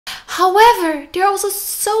However, there are also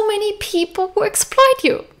so many people who exploit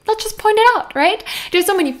you. Let's just point it out, right? There's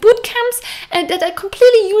so many boot camps that are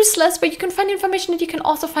completely useless, but you can find information that you can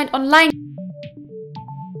also find online.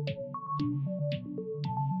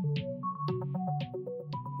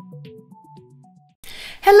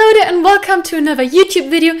 Hello there and welcome to another YouTube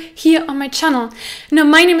video here on my channel. Now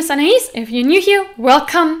my name is Anais. If you're new here,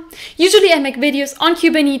 welcome. Usually I make videos on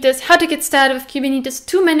Kubernetes, how to get started with Kubernetes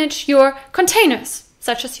to manage your containers,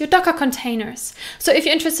 such as your Docker containers. So if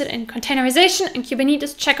you're interested in containerization and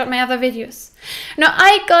Kubernetes, check out my other videos. Now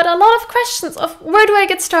I got a lot of questions of where do I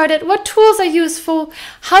get started, what tools are useful,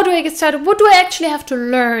 how do I get started, what do I actually have to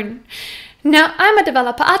learn? Now, I'm a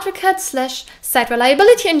developer advocate / site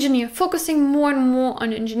reliability engineer, focusing more and more on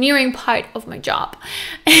the engineering part of my job.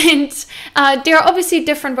 And there are obviously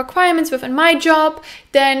different requirements within my job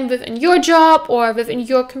than within your job or within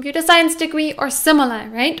your computer science degree or similar,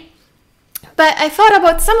 right? But I thought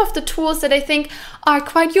about some of the tools that I think are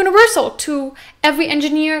quite universal to every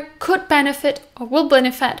engineer, could benefit or will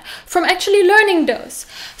benefit from actually learning those.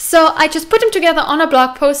 So I just put them together on a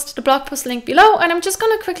blog post, the blog post link below, and I'm just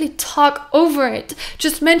going to quickly talk over it,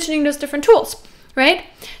 just mentioning those different tools, right?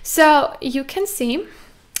 So you can see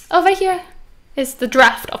over here is the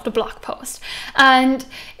draft of the blog post. And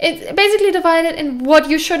it's basically divided in what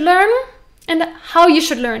you should learn and how you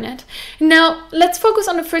should learn it. Now, let's focus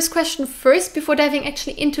on the first question first before diving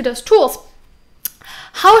actually into those tools.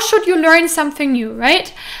 How should you learn something new,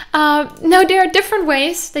 right? Now, there are different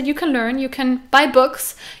ways that you can learn. You can buy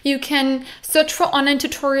books, you can search for online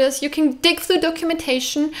tutorials, you can dig through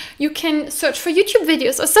documentation, you can search for YouTube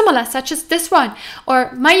videos or similar, such as this one,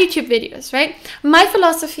 or my YouTube videos, right? My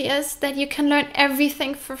philosophy is that you can learn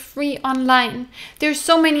everything for free online. There's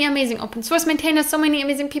so many amazing open source maintainers, so many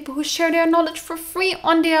amazing people who share their knowledge for free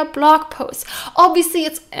on their blog posts. Obviously,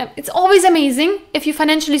 it's always amazing if you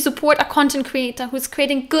financially support a content creator who's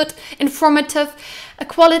creating good, informative,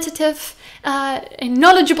 qualitative, and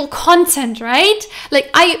knowledgeable content, right? Like,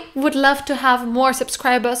 I would love to have more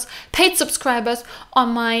subscribers, paid subscribers on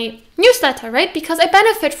my newsletter, right? Because I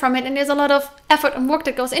benefit from it and there's a lot of effort and work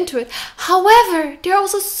that goes into it. However, there are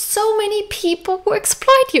also so many people who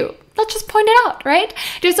exploit you. Let's just point it out, right?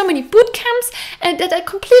 There's so many boot camps that are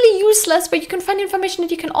completely useless, but you can find information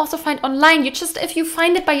that you can also find online. If you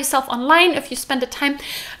find it by yourself online, if you spend the time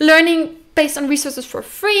learning based on resources for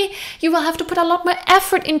free, you will have to put a lot more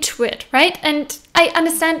effort into it, right? And I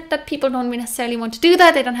understand that people don't necessarily want to do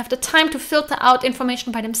that. They don't have the time to filter out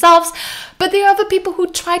information by themselves, but there are other people who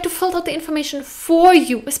try to filter out the information for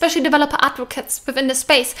you, especially developer advocates within the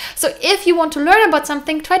space. So if you want to learn about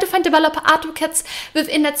something, try to find developer advocates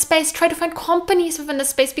within that space, try to find companies within the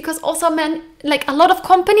space, because also like a lot of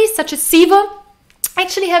companies such as Sivo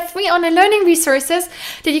actually have free online learning resources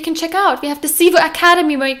that you can check out. We have the Sivo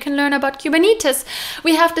Academy where you can learn about Kubernetes.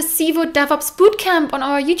 We have the Sivo DevOps Bootcamp on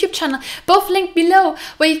our YouTube channel, both linked below,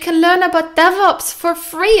 where you can learn about DevOps for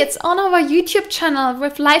free. It's on our YouTube channel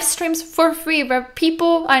with live streams for free where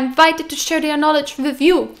people are invited to share their knowledge with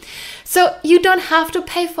you. So you don't have to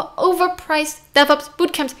pay for overpriced DevOps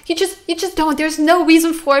bootcamps. You just don't. There's no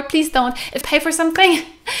reason for it. Please don't. If pay for something,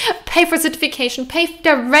 pay for certification, pay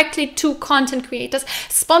directly to content creators,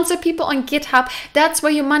 sponsor people on GitHub. That's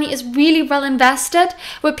where your money is really well invested,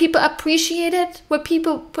 where people appreciate it, where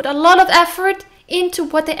people put a lot of effort into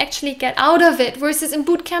what they actually get out of it, versus in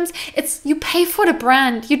boot camps, you pay for the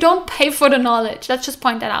brand. You don't pay for the knowledge. Let's just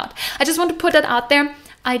point that out. I just want to put that out there.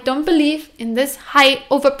 I don't believe in this high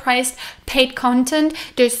overpriced paid content.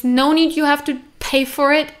 There's no need you have to pay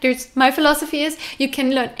for it. My philosophy is you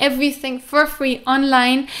can learn everything for free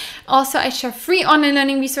online. Also, I share free online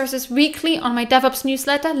learning resources weekly on my DevOps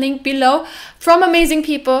newsletter, link below, from amazing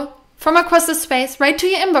people from across the space, right to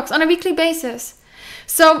your inbox on a weekly basis.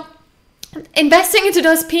 So investing into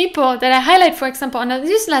those people that I highlight, for example, on the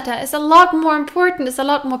newsletter is a lot more important, is a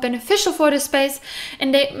lot more beneficial for the space,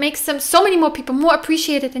 and it makes them so many more people more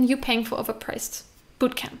appreciated than you paying for overpriced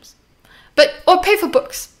boot camps. Or pay for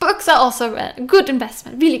books. Books are also a good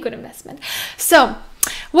investment, really good investment. So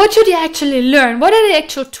what should you actually learn? What are the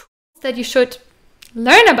actual tools that you should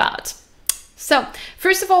learn about? So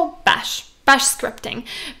first of all, Bash scripting,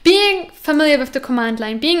 being familiar with the command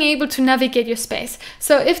line, being able to navigate your space.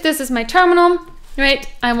 So if this is my terminal, right,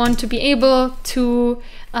 I want to be able to,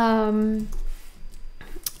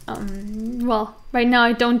 well, right now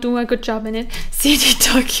I don't do a good job in it, cd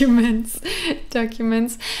documents,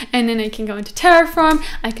 and then I can go into Terraform,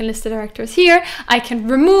 I can list the directories here, I can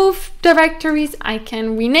remove directories, I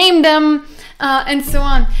can rename them, and so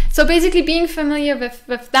on. So basically being familiar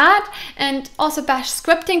with that, and also bash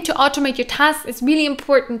scripting to automate your tasks is really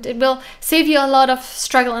important. It will save you a lot of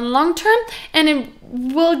struggle in the long term, and it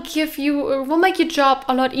will make your job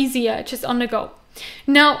a lot easier just on the go.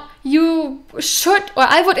 Now, you should, or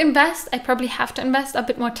I probably have to invest a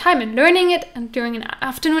bit more time in learning it, and during an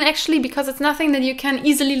afternoon actually, because it's nothing that you can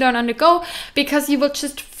easily learn on the go, because you will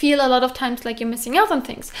just feel a lot of times like you're missing out on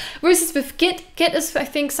things. Versus with Git is, I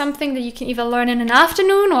think, something that you can either learn in an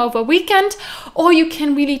afternoon or over a weekend, or you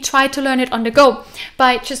can really try to learn it on the go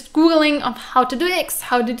by just Googling on how to do X,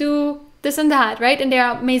 how to do this and that, right? And there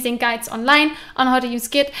are amazing guides online on how to use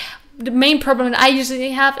Git. The main problem that I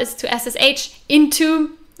usually have is to SSH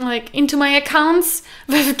into my accounts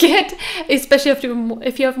with Git, especially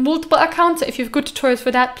if you have multiple accounts. So if you have good tutorials for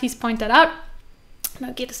that, please point that out.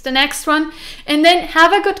 Now Git is the next one. And then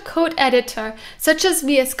have a good code editor, such as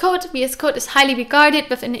VS Code. VS Code is highly regarded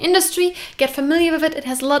within the industry. Get familiar with it. It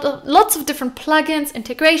has lots of different plugins,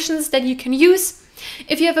 integrations that you can use.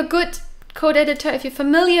 If you have a good code editor, if you're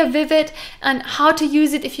familiar with it and how to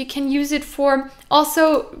use it, if you can use it for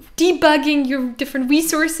also debugging your different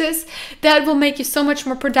resources, that will make you so much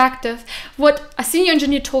more productive. What a senior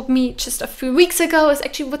engineer told me just a few weeks ago is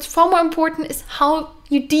actually what's far more important is how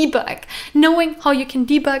you debug. Knowing how you can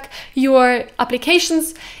debug your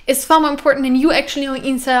applications is far more important than you actually knowing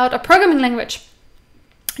inside out a programming language.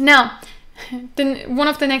 Now, then one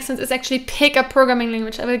of the next ones is actually pick a programming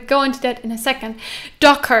language. I will go into that in a second.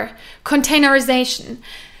 Docker, containerization.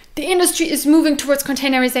 The industry is moving towards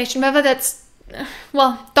containerization, whether that's,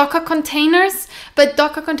 Docker containers, but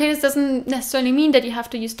Docker containers doesn't necessarily mean that you have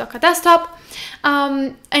to use Docker Desktop,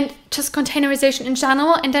 and just containerization in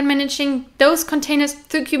general, and then managing those containers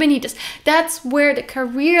through Kubernetes. That's where the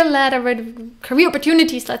career ladder, where the career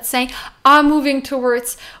opportunities, let's say, are moving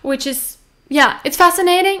towards, which is, yeah, it's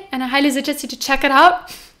fascinating, and I highly suggest you to check it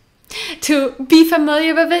out, to be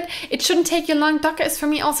familiar with it. It shouldn't take you long. Docker is for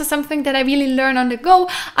me also something that I really learn on the go.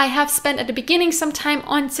 I have spent at the beginning some time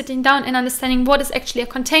on sitting down and understanding what is actually a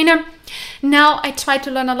container. Now I try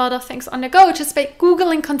to learn a lot of things on the go just by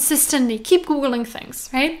Googling consistently. Keep Googling things,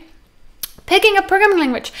 right? Picking a programming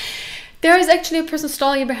language. There is actually a personal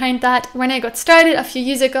story behind that. When I got started a few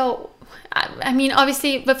years ago, I mean,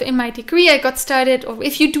 obviously within my degree, I got started, or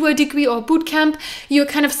if you do a degree or a boot camp, you're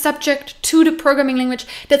kind of subject to the programming language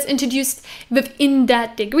that's introduced within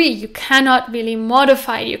that degree. You cannot really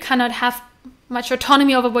modify it. You cannot have much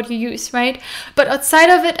autonomy over what you use, right? But outside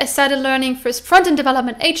of it, I started learning first front-end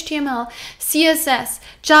development, HTML, CSS,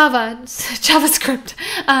 Java, JavaScript.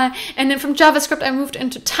 And then from JavaScript, I moved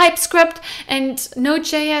into TypeScript and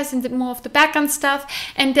Node.js and did more of the backend stuff.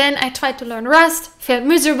 And then I tried to learn Rust, felt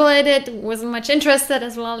miserable at it, wasn't much interested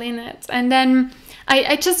as well in it. And then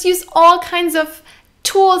I just use all kinds of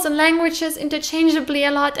tools and languages interchangeably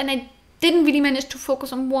a lot, and I didn't really manage to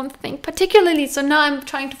focus on one thing particularly. So now I'm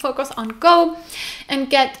trying to focus on Go and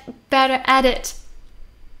get better at it.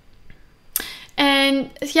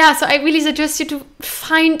 And yeah, so I really suggest you to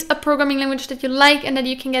find a programming language that you like and that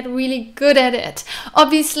you can get really good at it.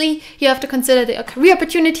 Obviously, you have to consider the career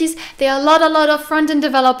opportunities. There are a lot of front-end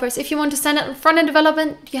developers. If you want to stand out in front-end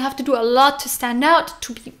development, you have to do a lot to stand out,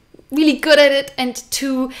 to be really good at it and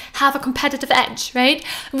to have a competitive edge, right?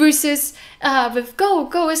 Versus with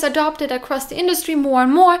Go is adopted across the industry more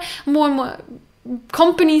and more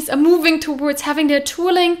companies are moving towards having their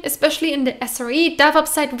tooling, especially in the SRE DevOps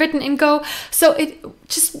side, written in Go. So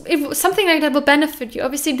something like that will benefit you.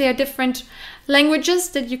 Obviously, there are different languages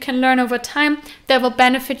that you can learn over time that will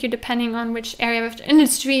benefit you depending on which area of the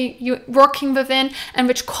industry you're working within and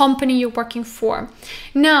which company you're working for.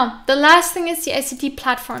 Now, the last thing is the Ict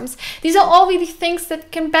platforms. These are all really things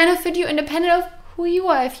that can benefit you independent of who you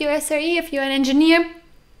are. If you're SRE, if you're an engineer,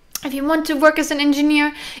 if you want to work as an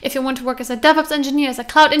engineer, if you want to work as a DevOps engineer, as a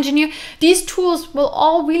cloud engineer, these tools will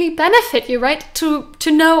all really benefit you, right? To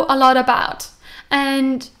know a lot about.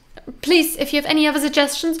 And please, if you have any other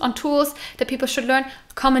suggestions on tools that people should learn,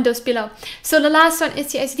 comment those below. So the last one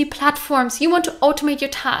is the Ict platforms. You want to automate your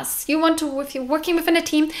tasks. You want to, if you're working within a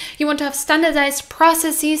team, you want to have standardized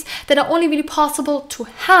processes that are only really possible to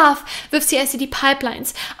have with the Ict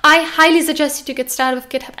pipelines. I highly suggest you to get started with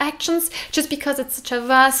GitHub Actions, just because it's such a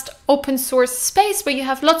vast open source space where you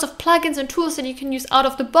have lots of plugins and tools that you can use out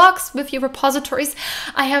of the box with your repositories.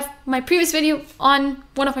 I have my previous video on,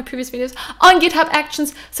 one of my previous videos on GitHub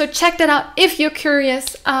Actions, so check that out if you're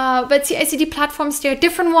curious. But the Ict platforms, there are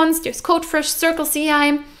different ones. There's CodeFresh, Circle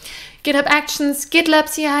CI, GitHub Actions,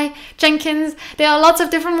 GitLab CI, Jenkins. There are lots of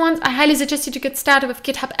different ones. I highly suggest you to get started with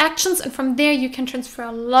GitHub Actions, and from there you can transfer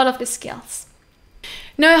a lot of the skills.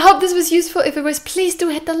 Now, I hope this was useful. If it was, please do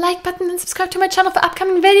hit the like button and subscribe to my channel for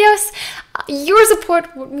upcoming videos. Your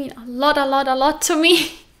support would mean a lot to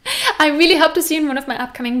me. I really hope to see you in one of my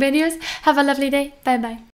upcoming videos. Have a lovely day. Bye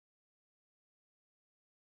bye.